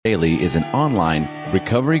Daily is an online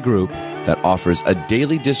recovery group that offers a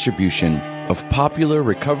daily distribution of popular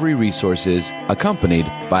recovery resources accompanied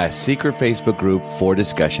by a secret Facebook group for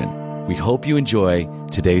discussion. We hope you enjoy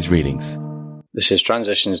today's readings. This is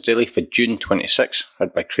Transitions Daily for June 26,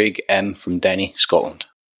 read by Craig M. from Denny, Scotland.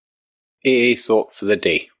 AA Thought for the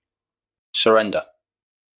Day. Surrender.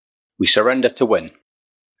 We surrender to win.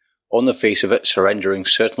 On the face of it, surrendering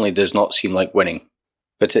certainly does not seem like winning,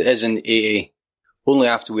 but it is in AA. Only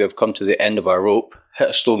after we have come to the end of our rope,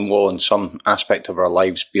 hit a stone wall in some aspect of our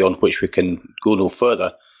lives beyond which we can go no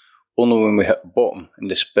further, only when we hit bottom in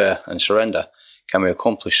despair and surrender can we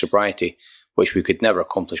accomplish sobriety, which we could never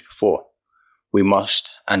accomplish before. We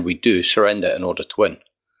must, and we do, surrender in order to win.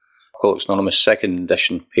 Alcoholics Anonymous 2nd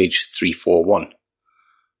edition, page 341.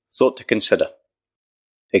 Thought to consider.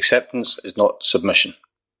 Acceptance is not submission.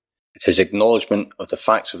 It is acknowledgement of the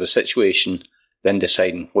facts of a situation, then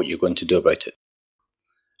deciding what you're going to do about it.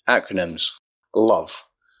 Acronyms. Love.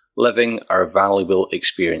 Living our valuable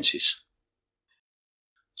experiences.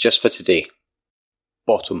 Just for today.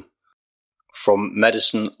 Bottom. From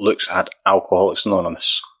Medicine Looks at Alcoholics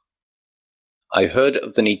Anonymous. I heard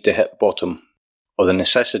of the need to hit bottom, of the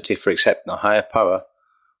necessity for accepting a higher power,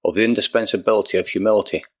 of the indispensability of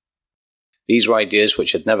humility. These were ideas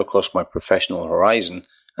which had never crossed my professional horizon,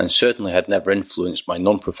 and certainly had never influenced my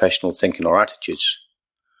non-professional thinking or attitudes.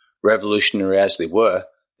 Revolutionary as they were,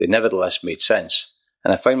 they nevertheless made sense,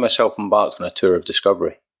 and I found myself embarked on a tour of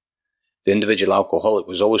discovery. The individual alcoholic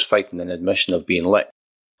was always fighting an admission of being licked,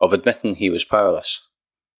 of admitting he was powerless.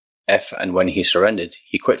 If and when he surrendered,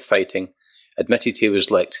 he quit fighting, admitted he was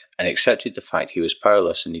licked, and accepted the fact he was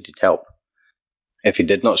powerless and needed help. If he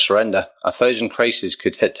did not surrender, 1,000 crises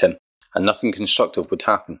could hit him, and nothing constructive would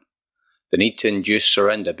happen. The need to induce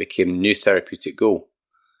surrender became a new therapeutic goal.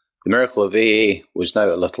 The miracle of AA was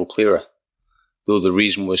now a little clearer, though the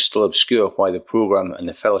reason was still obscure why the program and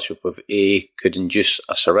the fellowship of AA could induce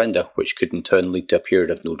a surrender which could in turn lead to a period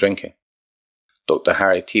of no drinking. Dr.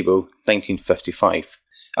 Harry Tiebout, 1955,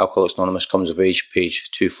 Alcoholics Anonymous Comes of Age, page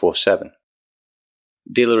 247.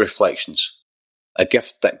 Daily Reflections. A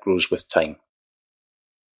gift that grows with time.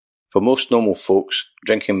 For most normal folks,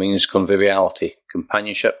 drinking means conviviality,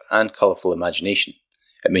 companionship, and colourful imagination.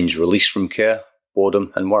 It means release from care,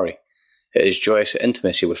 boredom, and worry. It is joyous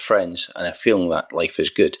intimacy with friends and a feeling that life is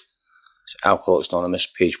good. It's Alcoholics Anonymous,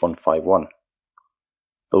 page 151.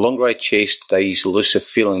 The longer I chased these elusive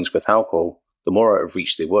feelings with alcohol, the more out of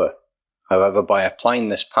reach they were. However, by applying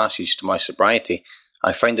this passage to my sobriety,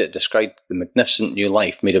 I find it described the magnificent new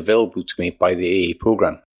life made available to me by the AA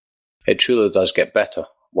program. It truly does get better,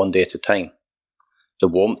 one day at a time. The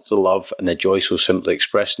warmth, the love, and the joy so simply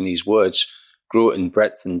expressed in these words grow in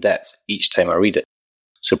breadth and depth each time I read it.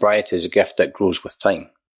 Sobriety is a gift that grows with time.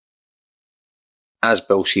 As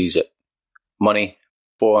Bill sees it. Money,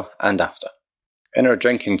 before and after. In our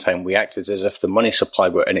drinking time, we acted as if the money supply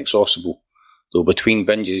were inexhaustible, though between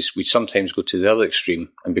binges we'd sometimes go to the other extreme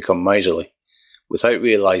and become miserly. Without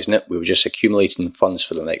realising it, we were just accumulating funds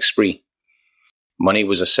for the next spree. Money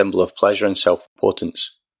was a symbol of pleasure and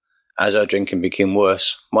self-importance. As our drinking became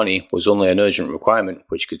worse, money was only an urgent requirement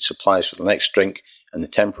which could supply us with the next drink and the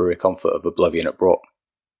temporary comfort of oblivion it brought.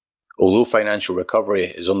 Although financial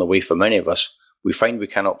recovery is on the way for many of us, we find we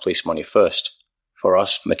cannot place money first. For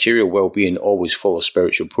us, material well-being always follows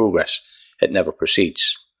spiritual progress. It never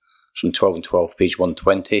precedes. From 12 and 12, page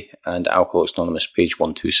 120, and Alcoholics Anonymous, page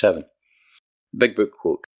 127. Big Book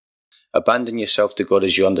quote. Abandon yourself to God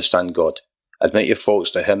as you understand God. Admit your faults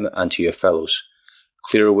to Him and to your fellows.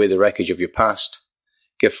 Clear away the wreckage of your past.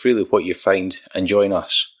 Give freely what you find, and join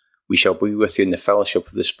us. We shall be with you in the fellowship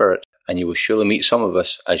of the Spirit, and you will surely meet some of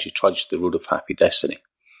us as you trudge the road of happy destiny.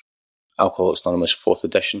 Alcoholics Anonymous 4th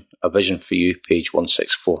edition, A Vision for You, page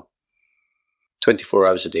 164. 24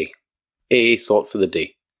 hours a day. AA Thought for the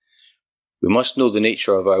Day. We must know the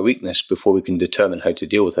nature of our weakness before we can determine how to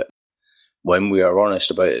deal with it. When we are honest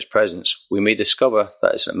about its presence, we may discover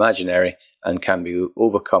that it's imaginary and can be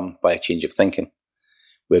overcome by a change of thinking.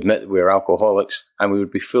 We admit that we are alcoholics, and we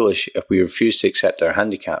would be foolish if we refused to accept our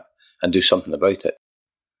handicap and do something about it.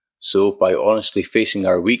 So, by honestly facing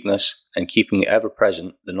our weakness and keeping ever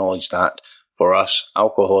present the knowledge that, for us,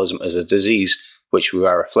 alcoholism is a disease which we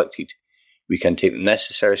are afflicted, we can take the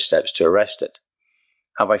necessary steps to arrest it.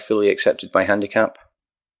 Have I fully accepted my handicap?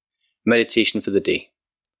 Meditation for the day.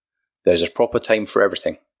 There is a proper time for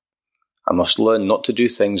everything. I must learn not to do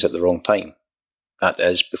things at the wrong time. That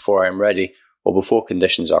is, before I am ready or before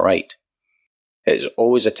conditions are right. It is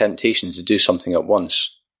always a temptation to do something at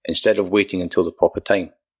once, instead of waiting until the proper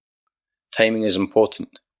time. Timing is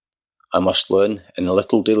important. I must learn, in the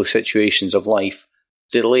little daily situations of life,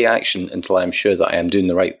 Delay action until I am sure that I am doing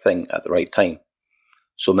the right thing at the right time.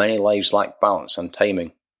 So many lives lack balance and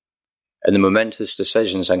timing. In the momentous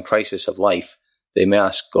decisions and crisis of life, they may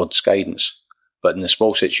ask God's guidance, but in the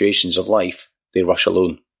small situations of life, they rush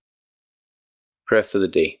alone. Prayer for the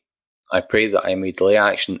day. I pray that I may delay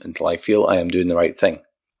action until I feel I am doing the right thing.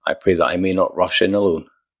 I pray that I may not rush in alone.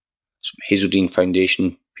 Hazeldean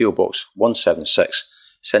Foundation, P.O. Box 176,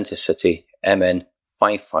 Centre City, MN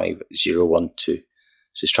 55012.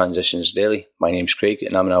 This is Transitions Daily. My name's Craig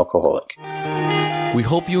and I'm an alcoholic. We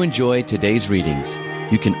hope you enjoyed today's readings.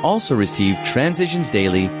 You can also receive Transitions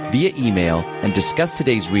Daily via email and discuss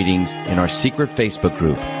today's readings in our secret Facebook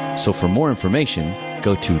group. So for more information,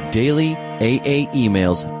 go to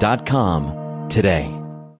dailyaaemails.com today.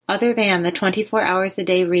 Other than the 24 hours a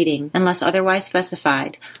day reading, unless otherwise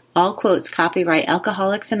specified, all quotes copyright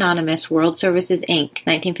Alcoholics Anonymous World Services, Inc.,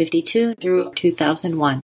 1952 through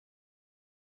 2001.